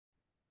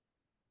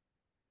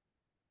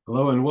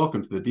Hello and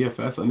welcome to the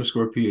DFS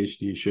underscore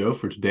PhD show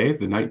for today,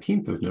 the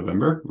 19th of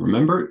November.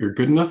 Remember, you're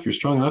good enough, you're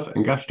strong enough,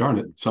 and gosh darn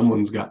it,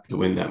 someone's got to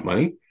win that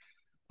money.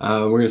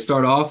 We're going to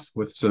start off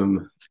with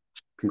some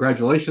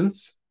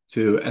congratulations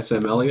to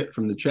SM Elliott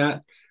from the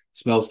chat.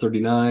 Smells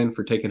 39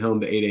 for taking home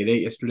the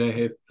 888 yesterday.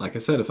 Hey, like I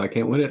said, if I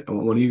can't win it, I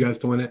want one of you guys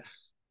to win it.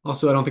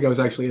 Also, I don't think I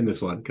was actually in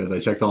this one because I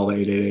checked all the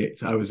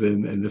 888s I was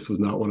in, and this was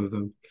not one of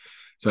them.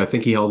 So I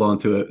think he held on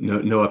to it.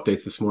 No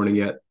updates this morning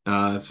yet.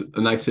 So a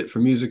nice hit for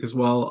music as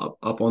well,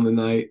 up on the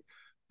night.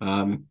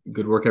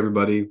 Good work,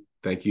 everybody.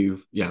 Thank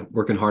you. Yeah,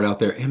 working hard out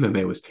there.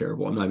 MMA was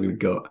terrible. I'm not even going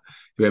to go. Do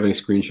we have any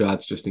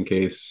screenshots just in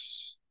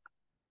case?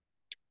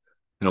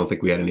 I don't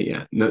think we had any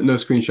yet. No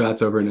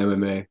screenshots over in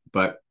MMA,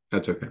 but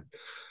that's okay.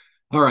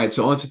 All right,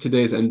 so on to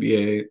today's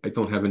NBA. I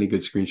don't have any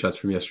good screenshots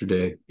from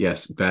yesterday.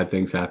 Yes, bad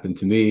things happened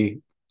to me.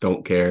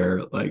 Don't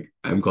care. Like,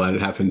 I'm glad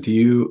it happened to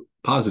you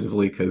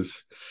positively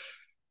because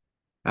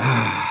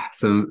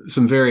some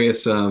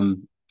various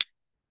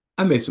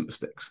I made some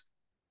mistakes.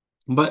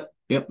 But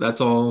yep, that's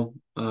all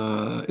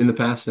in the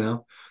past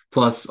now.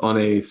 Plus, on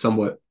a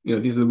somewhat,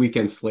 these are the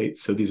weekend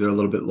slates, so these are a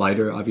little bit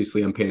lighter.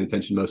 Obviously, I'm paying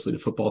attention mostly to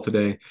football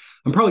today.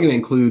 I'm probably going to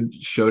include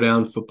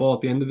Showdown football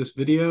at the end of this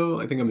video.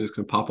 I think I'm just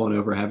going to pop on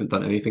over. I haven't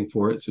done anything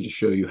for it, so just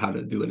show you how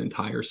to do an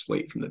entire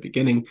slate from the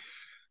beginning,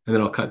 and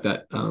then I'll cut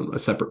that a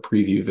separate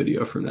preview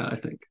video from that, I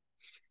think.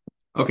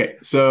 Okay,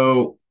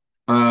 so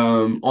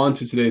on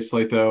to today's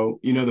slate, though.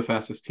 The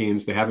fastest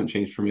teams, they haven't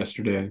changed from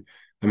yesterday.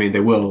 I mean, they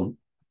will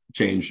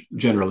change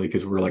generally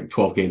because we're like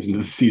 12 games into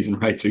the season,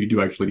 right? So you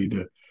do actually need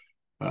to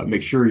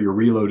make sure you're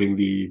reloading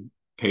the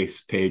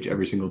pace page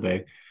every single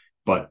day,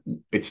 but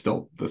it's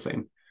still the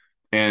same.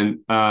 And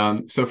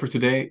so for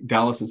today,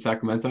 Dallas and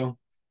Sacramento.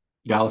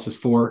 Dallas is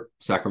 4,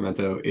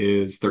 Sacramento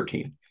is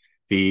 13.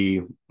 What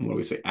do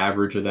we say,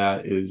 average of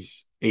that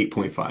is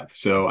 8.5.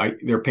 So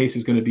their pace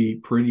is going to be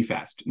pretty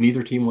fast.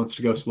 Neither team wants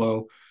to go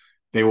slow.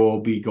 They will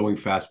be going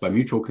fast by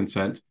mutual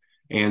consent.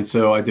 And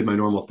so I did my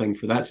normal thing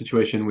for that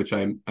situation, which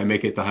I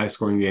make it the highest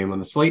scoring game on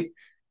the slate,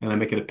 and I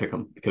make it a pick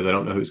 'em because I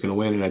don't know who's going to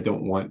win, and I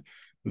don't want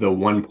the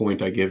 1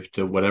 point I give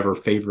to whatever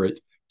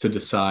favorite to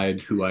decide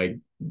who I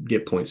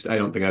get points to. I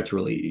don't think that's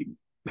really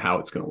how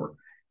it's going to work.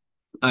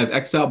 I've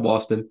X'd out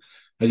Boston.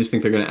 I just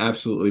think they're going to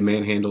absolutely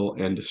manhandle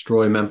and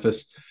destroy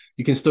Memphis.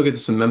 You can still get to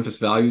some Memphis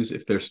values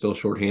if they're still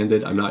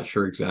shorthanded. I'm not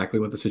sure exactly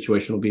what the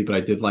situation will be, but I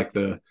did like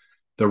the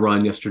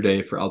run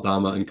yesterday for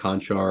Aldama and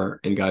Conchar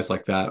and guys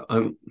like that.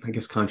 I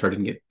guess Conchar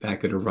didn't get that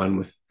good a run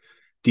with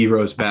D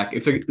Rose back.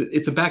 If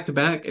it's a back to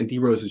back and D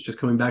Rose is just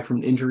coming back from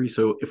an injury,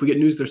 so if we get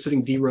news they're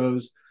sitting D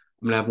Rose,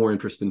 I'm gonna have more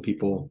interest in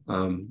people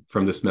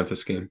from this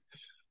Memphis game.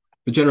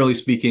 But generally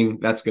speaking,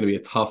 that's going to be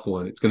a tough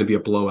one. It's going to be a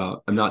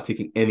blowout. I'm not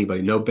taking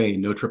anybody. No Bane,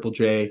 no Triple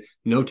J,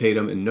 no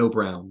Tatum, and no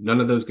Brown.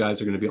 None of those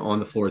guys are going to be on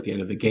the floor at the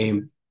end of the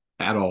game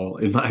at all.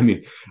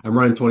 I'm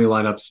running 20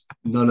 lineups.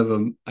 None of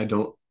them.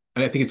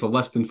 I think it's a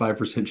less than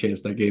 5%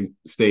 chance that game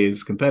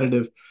stays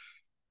competitive.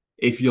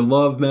 If you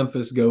love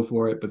Memphis, go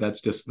for it. But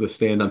that's just the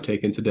stand I'm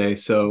taking today.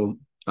 So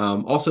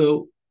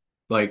also,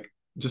 like,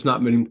 just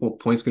not many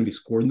points going to be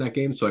scored in that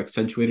game. So I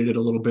accentuated it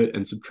a little bit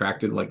and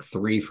subtracted like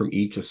 3 from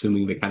each,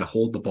 assuming they kind of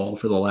hold the ball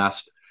for the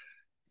last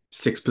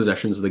 6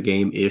 possessions of the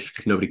game ish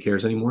because nobody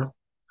cares anymore.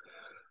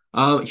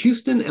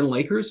 Houston and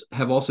Lakers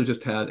have also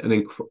just had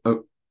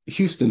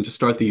Houston to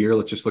start the year.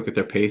 Let's just look at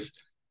their pace.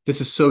 This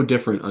is so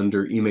different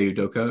under Ime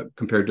Udoka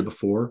compared to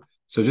before.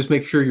 So just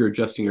make sure you're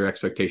adjusting your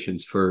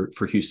expectations for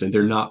Houston.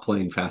 They're not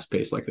playing fast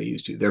pace like they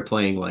used to. They're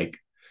playing like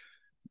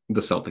the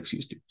Celtics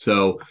used to.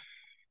 So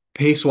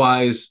pace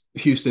wise,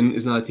 Houston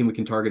is not a team we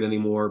can target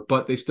anymore,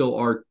 but they still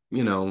are,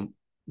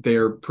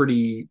 they're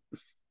pretty,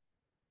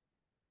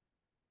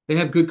 they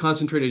have good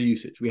concentrated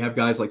usage. We have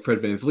guys like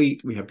Fred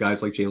VanVleet. We have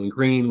guys like Jalen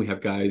Green. We have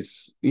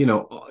guys, you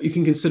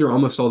can consider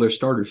almost all their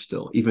starters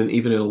still, even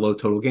in a low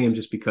total game,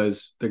 just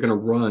because they're going to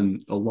run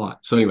a lot.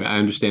 So anyway, I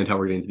understand how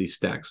we're getting to these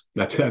stacks.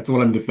 That's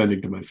what I'm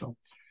defending to myself.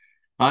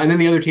 And then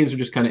the other teams are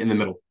just kind of in the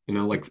middle,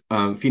 like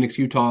Phoenix,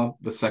 Utah,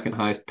 the second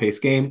highest pace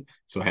game.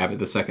 So I have it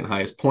the second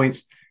highest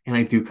points. And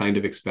I do kind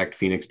of expect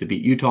Phoenix to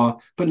beat Utah,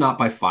 but not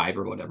by 5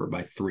 or whatever,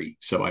 by 3.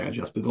 So I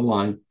adjusted the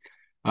line.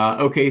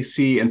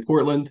 OKC and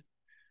Portland,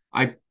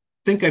 I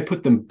think I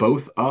put them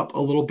both up a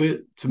little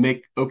bit to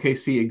make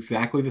OKC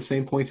exactly the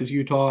same points as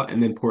Utah,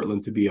 and then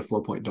Portland to be a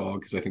 4-point dog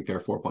because I think they're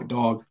a 4-point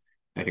dog.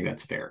 I think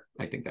that's fair.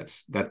 I think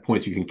that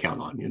points you can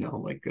count on.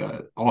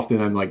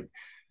 Often I'm like,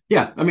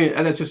 yeah, I mean,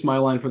 that's just my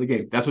line for the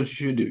game. That's what you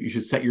should do. You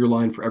should set your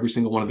line for every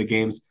single one of the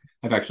games.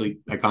 I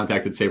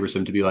contacted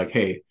Sabersim to be like,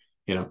 hey,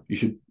 you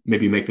should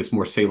maybe make this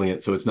more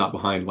salient so it's not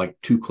behind like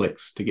 2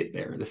 clicks to get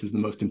there. This is the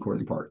most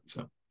important part.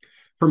 So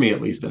for me,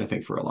 at least, and I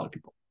think for a lot of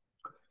people.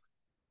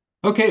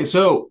 Okay,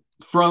 so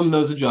from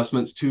those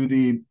adjustments to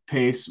the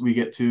pace, we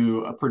get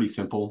to a pretty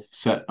simple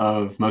set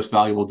of most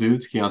valuable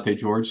dudes, Keontae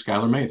George,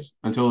 Skylar Mays,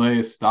 until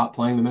they stop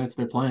playing the minutes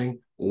they're playing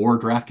or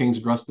DraftKings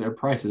adjust their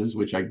prices,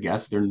 which I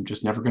guess they're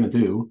just never going to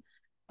do.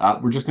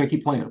 We're just going to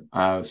keep playing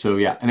them. So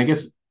yeah, and I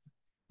guess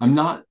I'm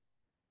not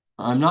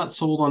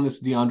sold on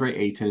this DeAndre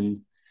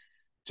Ayton.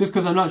 Just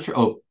because I'm not sure.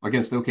 Oh,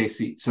 against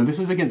OKC. So this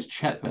is against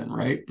Chet then,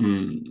 right?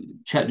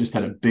 Chet just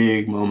had a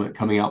big moment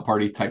coming out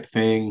party type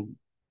thing.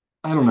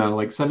 I don't know,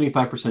 like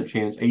 75%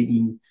 chance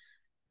Ayton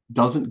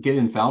doesn't get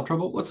in foul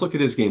trouble. Let's look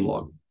at his game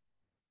log.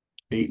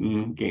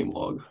 Ayton game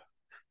log.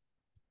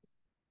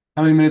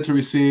 How many minutes are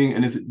we seeing?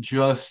 And is it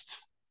just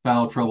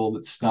foul trouble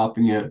that's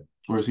stopping it?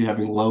 Or is he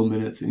having low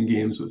minutes in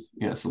games with,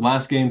 yeah, so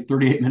last game,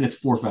 38 minutes,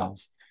 four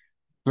fouls.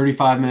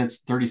 35 minutes,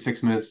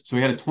 36 minutes. So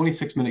he had a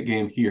 26-minute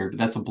game here, but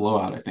that's a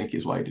blowout, I think,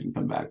 is why he didn't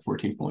come back.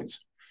 14 points.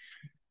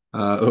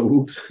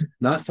 Oops,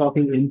 not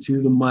talking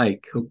into the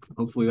mic.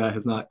 Hopefully that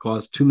has not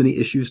caused too many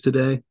issues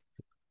today.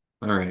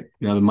 All right.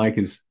 Now the mic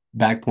is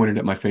back pointed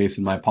at my face,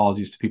 and my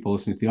apologies to people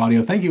listening to the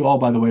audio. Thank you all,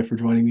 by the way, for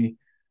joining me.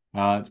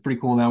 It's pretty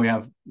cool. Now we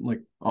have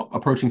like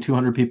approaching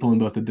 200 people in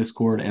both the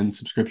Discord and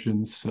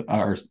subscriptions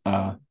or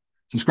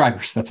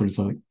subscribers. That's what it's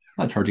like. I'm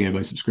not charging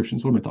anybody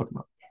subscriptions. What am I talking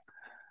about?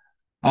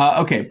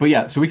 Okay, but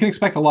yeah, so we can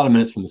expect a lot of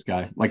minutes from this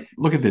guy. Like,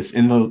 look at this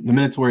in the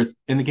minutes where it's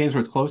in the games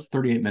where it's close,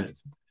 38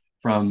 minutes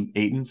from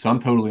Ayton. So I'm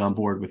totally on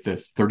board with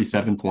this.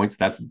 37 points.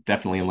 That's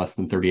definitely in less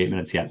than 38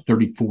 minutes. Yeah,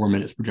 34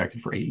 minutes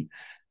projected for Ayton.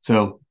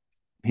 So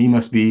he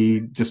must be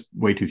just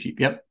way too cheap.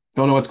 Yep.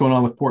 Don't know what's going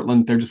on with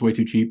Portland. They're just way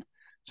too cheap.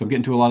 So I'm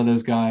getting to a lot of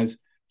those guys.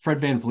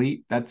 Fred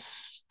VanVleet,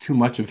 that's too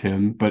much of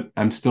him, but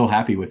I'm still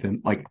happy with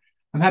him. Like,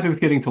 I'm happy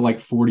with getting to like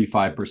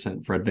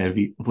 45% Fred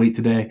VanVleet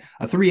today.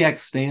 A 3x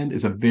stand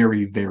is a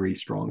very, very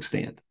strong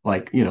stand.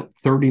 Like,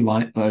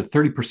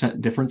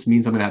 30% difference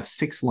means I'm going to have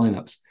 6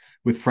 lineups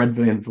with Fred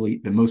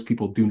VanVleet that most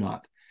people do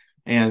not.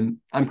 And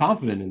I'm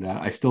confident in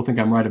that. I still think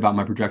I'm right about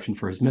my projection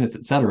for his minutes,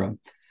 etc.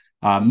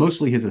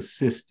 Mostly his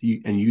assist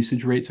and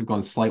usage rates have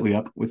gone slightly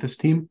up with this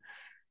team.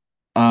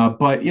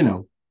 But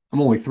I'm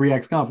only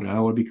 3x confident. I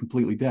don't want to be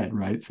completely dead,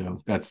 right?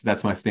 So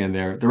that's my stand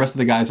there. The rest of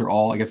the guys are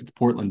all, I guess it's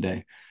Portland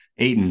day.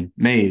 Ayton,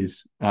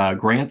 Mays,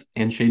 Grant,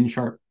 and Shaden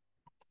Sharp.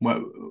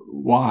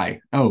 Why?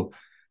 Oh,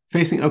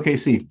 facing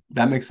OKC.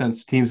 That makes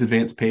sense. Team's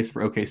advanced pace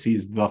for OKC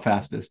is the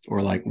fastest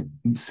or like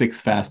 6th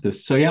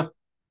fastest. So yeah,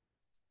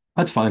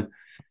 that's fine.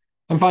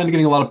 I'm fine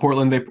getting a lot of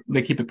Portland.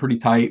 They keep it pretty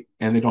tight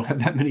and they don't have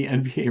that many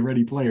NBA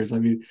ready players. I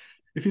mean,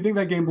 if you think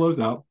that game blows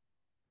out,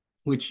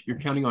 which you're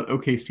counting on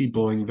OKC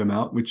blowing them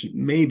out, which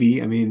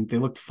maybe, I mean, they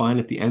looked fine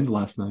at the end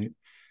last night.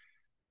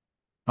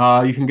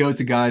 You can go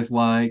to guys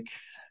like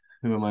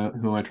who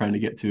am I trying to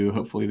get to?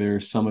 Hopefully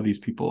there's some of these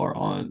people are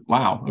on.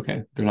 Wow,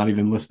 okay. They're not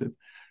even listed.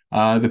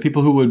 The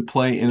people who would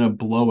play in a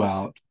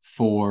blowout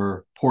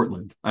for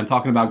Portland. I'm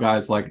talking about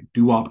guys like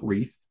Duop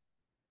Reith.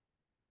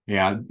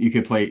 Yeah, you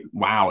could play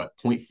wow at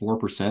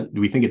 0.4%.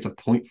 Do we think it's a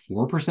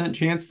 0.4%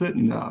 chance that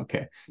no,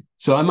 okay.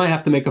 So I might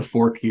have to make a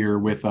fork here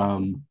with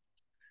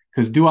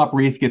because Duop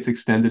Reith gets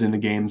extended in the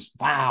games.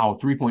 Wow,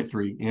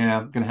 3.3. Yeah,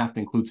 I'm gonna have to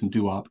include some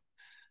Duop.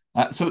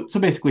 So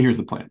basically, here's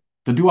the plan: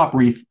 the Duop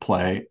Reith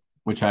play,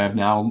 which I have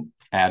now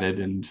added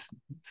and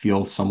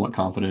feel somewhat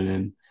confident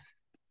in.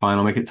 Fine,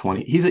 I'll make it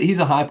 20. He's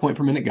a high point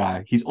per minute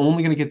guy. He's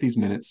only going to get these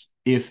minutes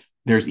if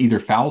there's either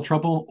foul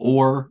trouble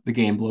or the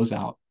game blows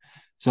out.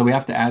 So we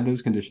have to add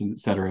those conditions,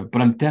 etc.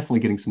 But I'm definitely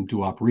getting some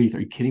Duop Reith. Are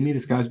you kidding me?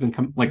 This guy's been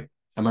like,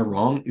 am I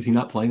wrong? Is he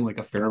not playing like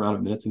a fair amount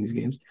of minutes in these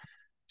games?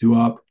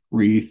 Duop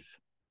Reith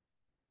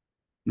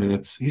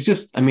minutes. He's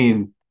just, I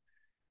mean,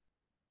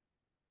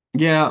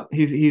 yeah,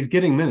 he's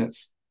getting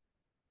minutes.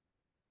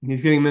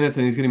 He's getting minutes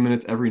and he's getting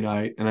minutes every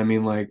night. And I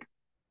mean, like,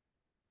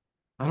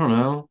 I don't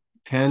know,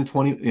 10,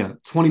 20,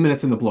 20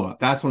 minutes in the blowout.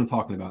 That's what I'm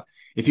talking about.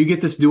 If you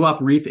get this Duop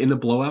Reith in the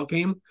blowout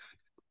game,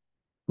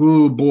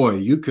 oh boy,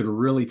 you could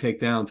really take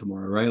down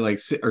tomorrow, right? Like,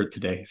 or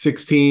today,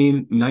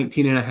 16,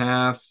 19 and a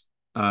half,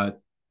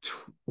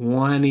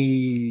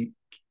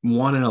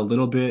 21 and a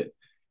little bit.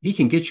 He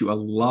can get you a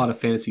lot of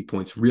fantasy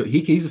points.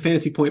 He's a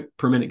fantasy point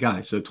per minute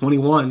guy. So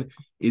 21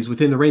 is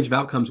within the range of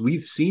outcomes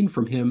we've seen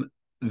from him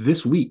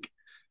this week.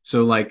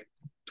 So like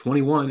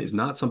 21 is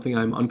not something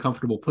I'm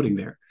uncomfortable putting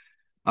there.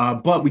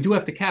 But we do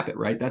have to cap it,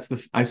 right?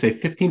 I say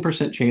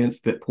 15% chance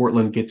that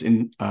Portland gets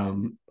in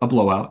a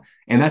blowout,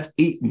 and that's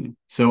Ayton.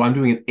 So I'm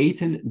doing an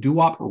Ayton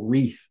Duop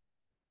Reith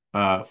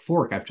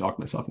fork I've talked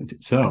myself into.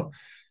 So,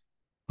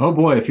 oh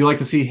boy, if you like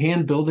to see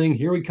hand building,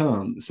 here we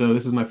come. So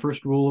this is my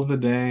first rule of the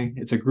day.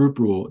 It's a group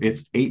rule.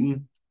 It's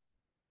Ayton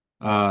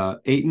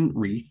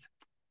Reith.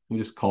 We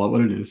just call it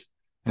what it is.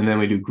 And then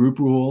we do group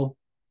rule,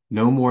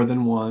 no more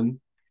than one.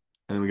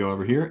 And then we go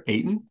over here,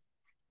 Ayton,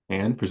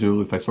 and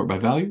presumably if I sort by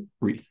value,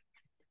 Reith.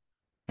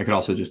 I could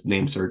also just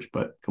name search,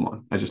 but come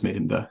on, I just made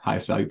him the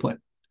highest value play.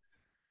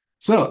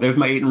 So there's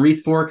my Ayton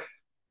Reith fork.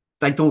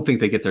 I don't think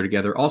they get there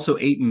together. Also,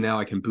 Ayton now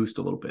I can boost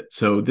a little bit.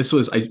 So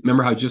I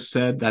remember how I just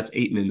said that's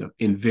Ayton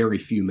in very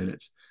few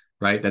minutes,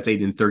 right? That's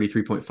Ayton in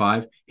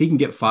 33.5. He can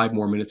get 5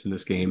 more minutes in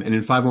this game. And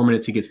in 5 more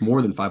minutes, he gets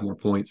more than 5 more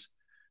points.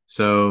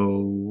 So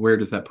where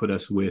does that put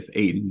us with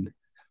Ayton?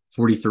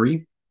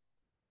 43?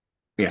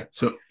 Yeah.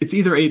 So it's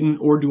either Ayton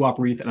or Duop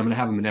Reith, and I'm going to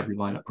have him in every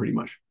lineup pretty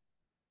much.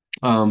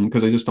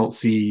 Because I just don't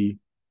see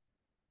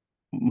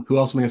who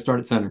else am I going to start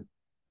at center?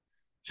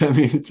 I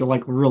mean, to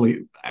like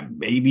really,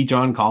 maybe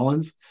John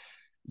Collins,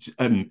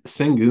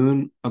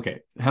 Sengun.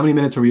 Okay, how many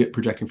minutes are we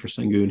projecting for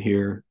Sengun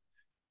here?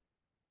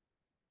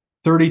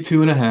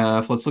 32 and a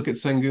half. Let's look at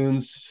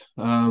Sengun's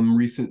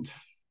recent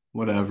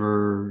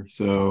whatever.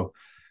 So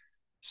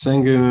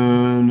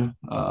Sengun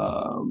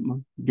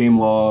game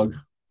log.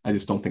 I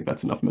just don't think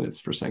that's enough minutes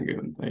for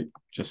Sengun. I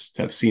just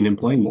have seen him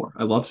playing more.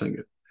 I love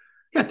Sengun.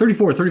 Yeah,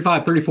 34,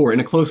 35, 34. In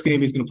a close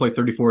game, he's going to play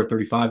 34,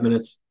 35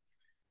 minutes.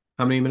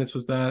 How many minutes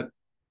was that?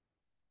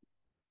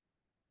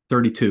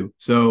 32.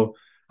 So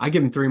I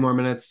give him 3 more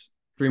minutes.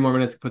 3 more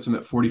minutes puts him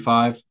at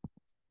 45.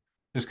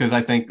 Just because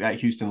I think that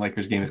Houston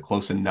Lakers game is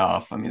close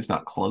enough. I mean, it's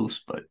not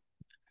close, but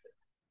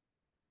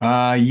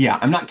yeah,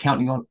 I'm not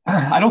counting on.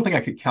 I don't think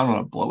I could count on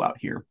a blowout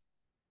here.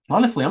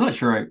 Honestly, I'm not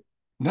sure.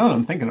 Now that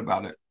I'm thinking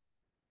about it,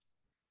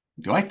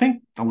 do I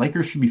think the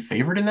Lakers should be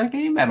favored in that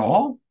game at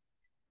all?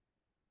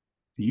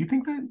 Do you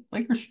think that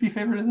Lakers should be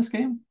favored in this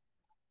game?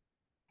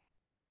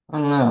 I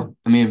don't know.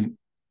 I mean,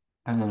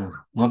 I don't know.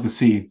 We'll have to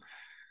see.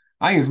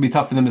 I think it's gonna be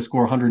tough for them to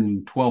score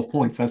 112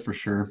 points. That's for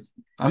sure.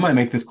 I might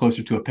make this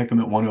closer to a pick 'em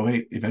at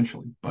 108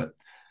 eventually, but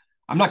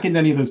I'm not getting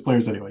any of those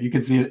players anyway. You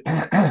can see it.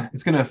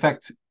 It's going to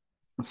affect.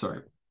 I'm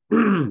sorry. It's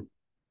going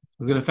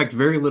to affect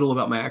very little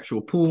about my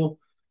actual pool.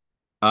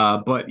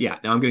 But yeah,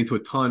 now I'm getting to a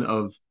ton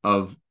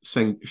of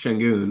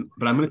Shengun,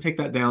 but I'm going to take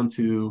that down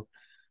to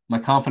my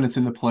confidence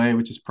in the play,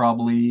 which is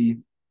probably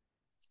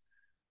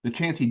the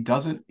chance he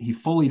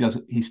fully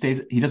doesn't,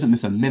 he doesn't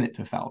miss a minute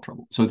to foul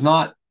trouble. So it's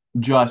not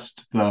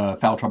just the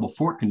foul trouble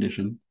fort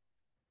condition.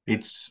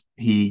 It's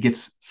he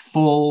gets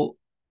full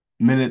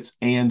minutes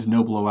and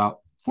no blowout.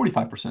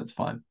 45% is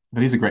fine,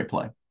 but he's a great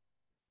play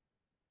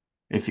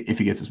if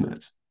he gets his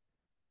minutes.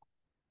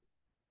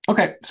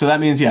 Okay, so that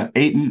means, yeah,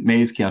 Ayton,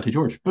 Mays, Keontae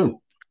George. Boom.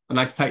 A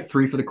nice tight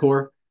three for the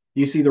core.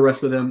 You see the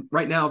rest of them.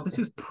 Right now, this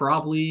is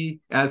probably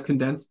as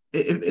condensed.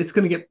 It's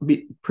going to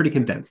be pretty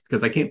condensed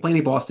because I can't play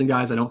any Boston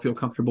guys. I don't feel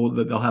comfortable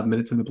that they'll have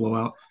minutes in the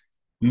blowout.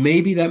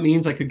 Maybe that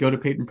means I could go to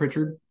Peyton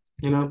Pritchard,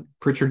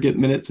 Pritchard get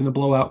minutes in the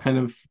blowout kind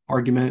of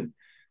argument.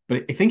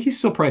 But I think he's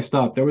still priced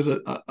up. There was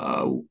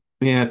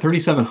yeah,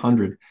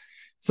 3,700.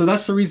 So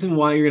that's the reason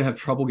why you're going to have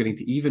trouble getting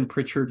to even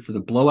Pritchard for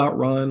the blowout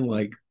run.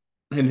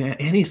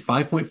 And he's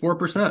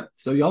 5.4%.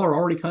 So y'all are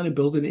already kind of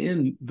building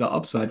in the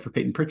upside for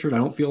Peyton Pritchard. I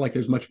don't feel like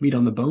there's much meat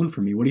on the bone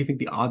for me. What do you think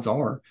the odds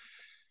are?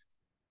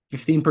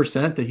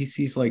 15% that he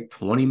sees like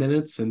 20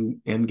 minutes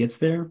and gets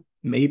there?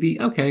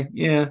 Maybe. Okay.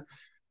 Yeah.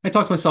 I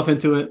talked myself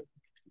into it.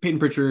 Peyton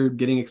Pritchard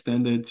getting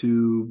extended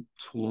to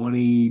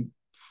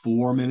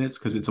 24 minutes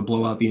because it's a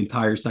blowout the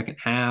entire second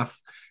half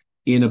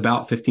in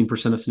about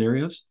 15% of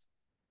scenarios.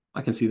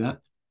 I can see that.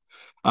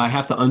 I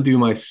have to undo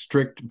my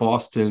strict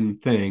Boston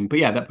thing, but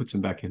yeah, that puts him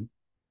back in,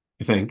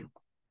 I think.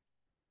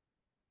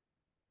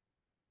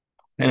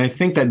 And I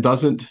think that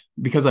doesn't,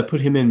 because I put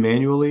him in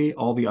manually,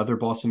 all the other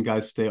Boston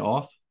guys stay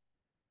off,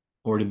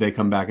 or did they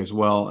come back as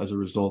well as a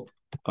result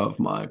of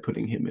my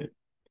putting him in?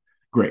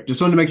 Great.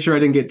 Just wanted to make sure I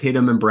didn't get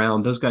Tatum and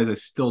Brown. Those guys I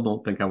still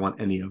don't think I want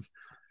any of.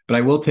 But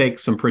I will take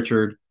some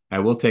Pritchard. I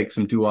will take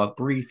some Duop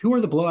Brief. Who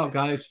are the blowout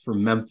guys for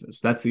Memphis?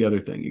 That's the other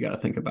thing you got to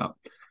think about.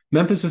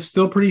 Memphis is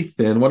still pretty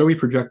thin. What are we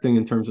projecting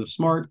in terms of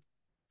Smart?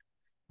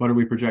 What are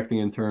we projecting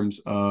in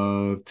terms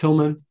of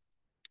Tillman?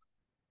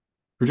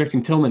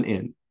 Projecting Tillman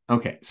in.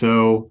 Okay,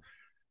 so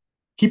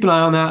keep an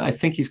eye on that. I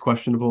think he's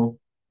questionable.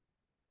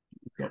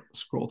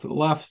 Scroll to the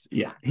left.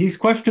 Yeah, he's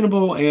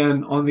questionable.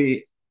 And on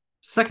the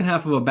second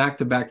half of a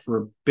back-to-back for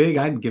a big,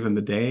 I'd give him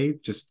the day,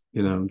 just,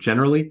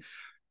 generally.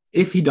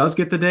 If he does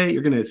get the day,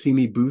 you're going to see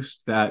me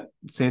boost that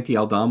Santi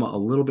Aldama a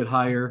little bit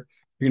higher.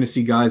 You're going to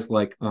see guys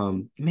like,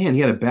 man, he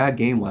had a bad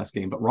game last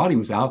game, but Roddy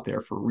was out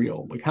there for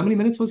real. Like, how many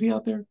minutes was he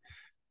out there?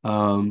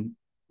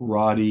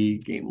 Roddy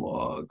game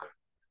log.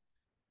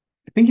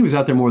 I think he was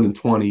out there more than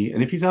 20.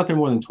 And if he's out there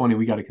more than 20,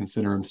 we got to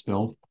consider him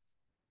still.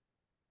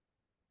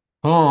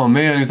 Oh,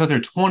 man, he was out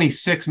there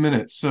 26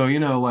 minutes. So,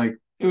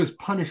 it was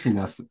punishing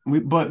us.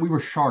 But we were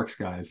Sharks,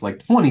 guys.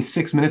 Like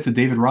 26 minutes of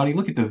David Roddy.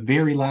 Look at the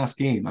very last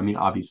game. I mean,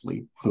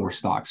 obviously, 4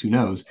 stocks. Who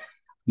knows?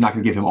 I'm not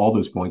going to give him all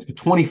those points. But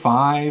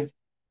 25,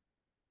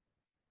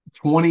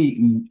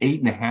 28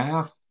 and a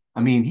half.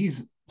 I mean,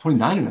 he's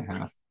 29 and a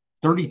half,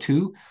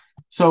 32.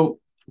 So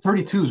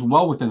 32 is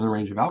well within the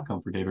range of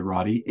outcome for David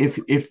Roddy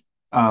if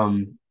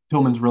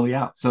Tillman's really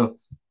out. So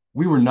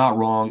we were not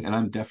wrong, and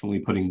I'm definitely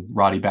putting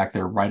Roddy back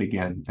there right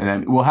again. And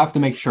then we'll have to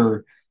make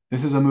sure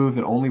this is a move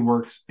that only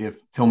works if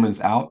Tillman's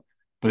out.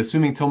 But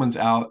assuming Tillman's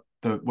out,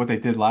 what they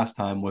did last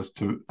time was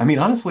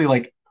honestly,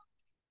 like,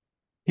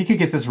 he could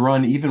get this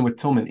run even with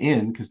Tillman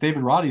in, because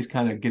David Roddy's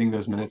kind of getting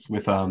those minutes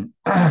with how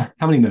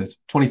many minutes?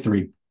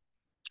 23.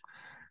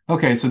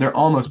 Okay, so they're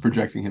almost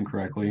projecting him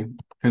correctly,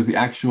 because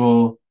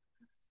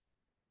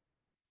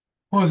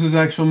what was his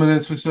actual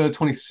minutes? Was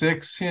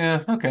 26?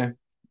 Yeah, okay.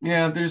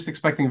 Yeah, they're just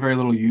expecting very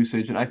little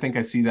usage, and I think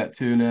I see that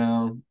too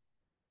now.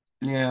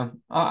 Yeah,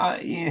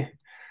 yeah.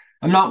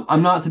 I'm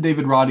not to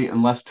David Roddy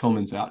unless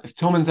Tillman's out. If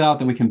Tillman's out,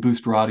 then we can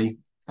boost Roddy.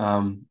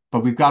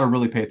 But we've got to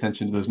really pay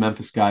attention to those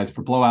Memphis guys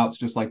for blowouts,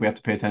 just like we have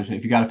to pay attention.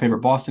 If you got a favorite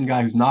Boston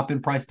guy who's not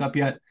been priced up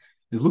yet,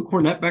 is Luke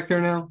Cornett back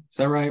there now? Is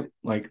that right?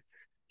 Like,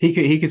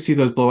 he could see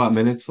those blowout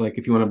minutes. Like,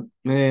 if you want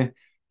to,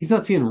 he's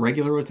not seeing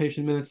regular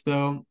rotation minutes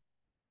though.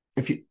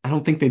 I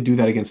don't think they do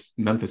that against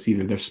Memphis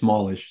either. They're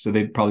smallish, so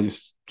they'd probably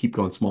just keep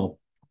going small.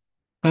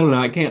 I don't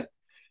know. I can't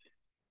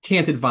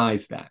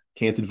advise that.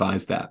 Can't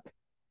advise that.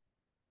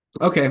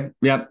 Okay,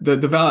 yeah. The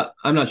val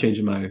I'm not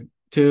changing my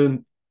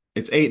tune.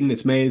 It's Ayton,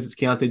 it's Mays, it's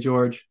Keontae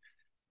George.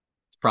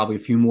 It's probably a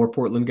few more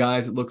Portland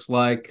guys. It looks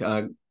like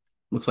some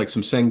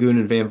Sengun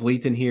and Van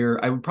Vliet in here.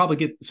 I would probably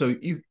get so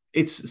you.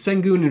 It's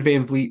Sengun and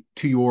Van Vliet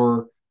to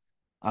your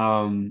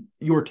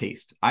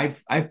taste.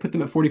 I've put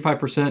them at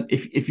 45%.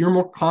 If you're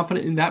more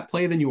confident in that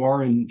play than you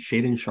are in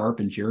Shaden Sharp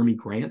and Jeremy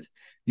Grant,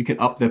 you can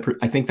up the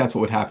I think that's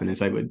what would happen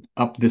is I would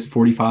up this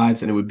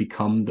 45s and it would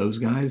become those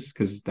guys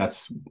because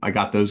that's I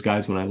got those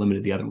guys when I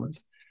limited the other ones.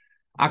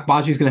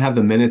 Akbaji's going to have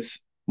the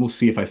minutes. We'll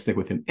see if I stick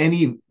with him.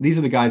 These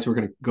are the guys who are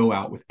going to go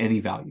out with any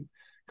value.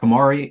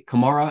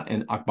 Kamara,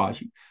 and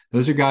Akbaji.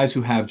 Those are guys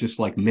who have just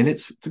like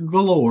minutes to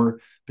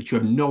galore, but you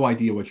have no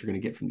idea what you're going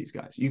to get from these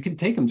guys. You can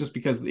take them just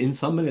because in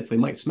some minutes they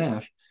might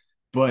smash,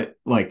 but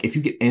like if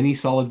you get any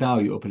solid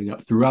value opening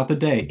up throughout the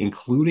day,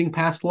 including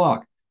past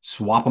lock,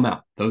 swap them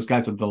out. Those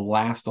guys are the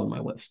last on my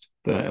list.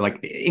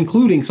 Like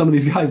including some of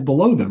these guys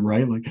below them,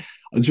 right? Like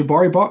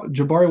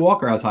Jabari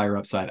Walker has higher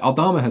upside.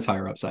 Aldama has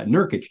higher upside.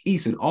 Nurkic,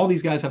 Eason, all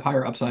these guys have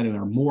higher upside and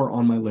are more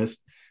on my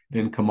list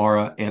than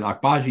Kamara and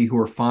Akbaji, who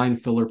are fine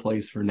filler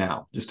plays for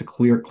now. Just to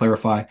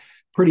clarify,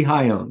 pretty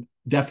high owned,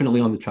 definitely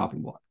on the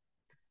chopping block.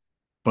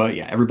 But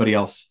yeah, everybody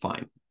else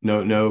fine.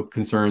 No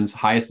concerns.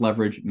 Highest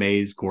leverage,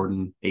 Mays,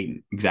 Gordon,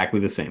 Ayton, exactly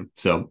the same.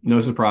 So no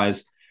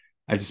surprise.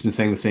 I've just been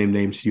saying the same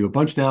names to you a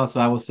bunch now.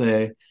 So I will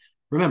say,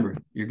 remember,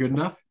 you're good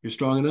enough, you're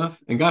strong enough,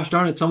 and gosh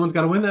darn it, someone's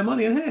got to win that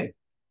money. And hey,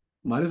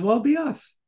 might as well be us.